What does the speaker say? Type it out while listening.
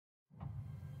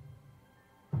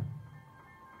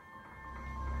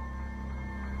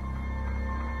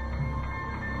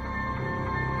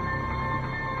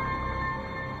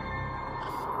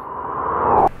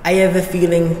I have a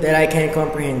feeling that I can't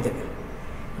comprehend it.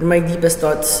 In my deepest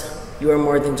thoughts, you are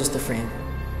more than just a friend.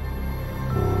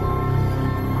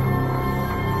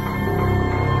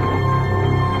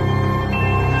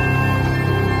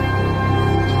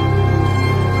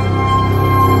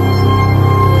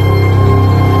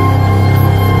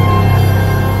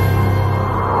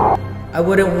 I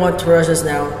wouldn't want to rush us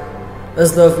now,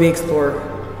 as love we explore,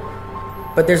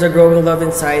 but there's a growing love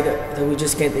inside that we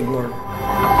just can't ignore.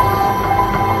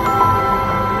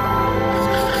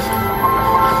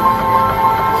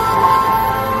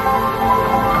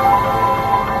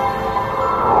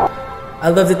 I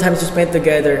love the times we spent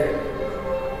together.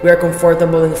 We are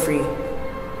comfortable and free.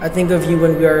 I think of you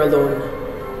when we are alone.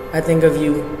 I think of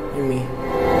you and me.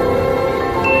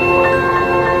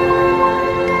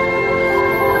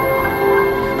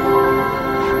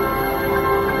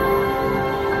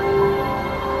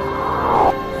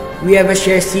 We have a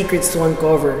shared secrets to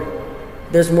uncover.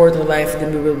 There's more to life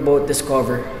than we will both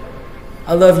discover.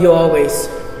 I love you always.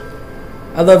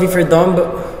 I love you for dumb,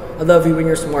 but I love you when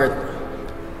you're smart.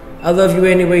 I love you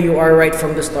any way you are right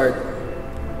from the start.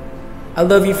 I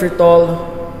love you for tall.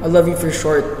 I love you for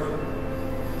short.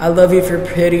 I love you for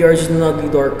pretty or just an ugly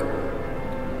dork.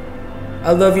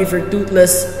 I love you for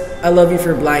toothless. I love you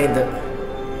for blind.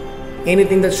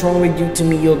 Anything that's wrong with you, to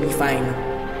me, you'll be fine.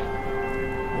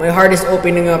 My heart is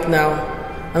opening up now,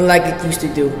 unlike it used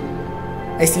to do.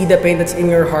 I see the pain that's in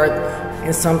your heart,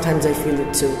 and sometimes I feel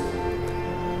it too.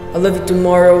 I love you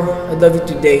tomorrow, I love you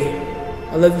today.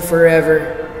 I love you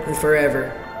forever and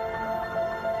forever.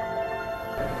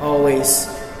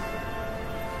 Always.